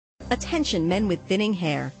Attention men with thinning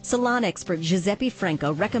hair. Salon expert Giuseppe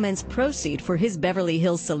Franco recommends Procede for his Beverly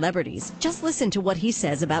Hills celebrities. Just listen to what he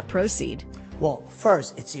says about Procede. Well,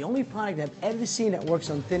 first, it's the only product I've ever seen that works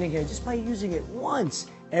on thinning hair just by using it once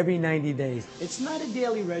every 90 days. It's not a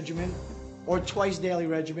daily regimen or twice daily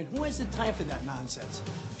regimen. Who has the time for that nonsense?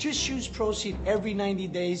 Just use Procede every 90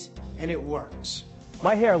 days and it works.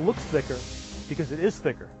 My hair looks thicker because it is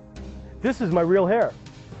thicker. This is my real hair.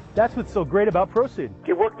 That's what's so great about Procede.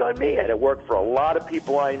 It worked on me, and it worked for a lot of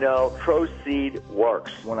people I know. Procede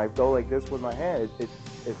works. When I go like this with my hand,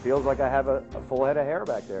 it feels like I have a full head of hair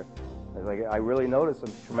back there. It's like I really notice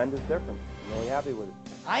a tremendous difference. I'm really happy with it.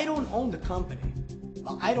 I don't own the company.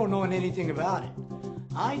 I don't know anything about it.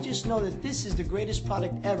 I just know that this is the greatest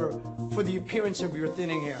product ever for the appearance of your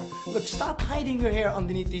thinning hair. Look, stop hiding your hair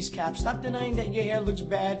underneath these caps. Stop denying that your hair looks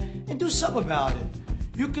bad and do something about it.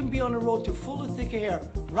 You can be on the road to fuller, thicker hair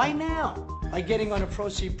right now by getting on a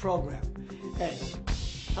Procede program. Hey,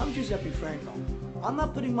 I'm Giuseppe Franco. I'm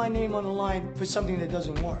not putting my name on the line for something that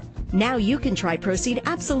doesn't work. Now you can try Procede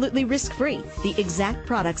absolutely risk-free. The exact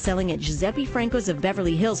product selling at Giuseppe Franco's of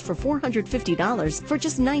Beverly Hills for $450 for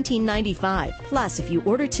just $19.95. Plus, if you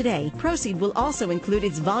order today, Procede will also include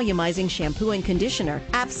its volumizing shampoo and conditioner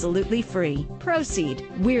absolutely free. Procede,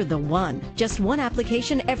 we're the one. Just one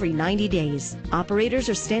application every 90 days. Operators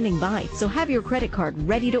are standing by, so have your credit card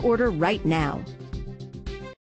ready to order right now.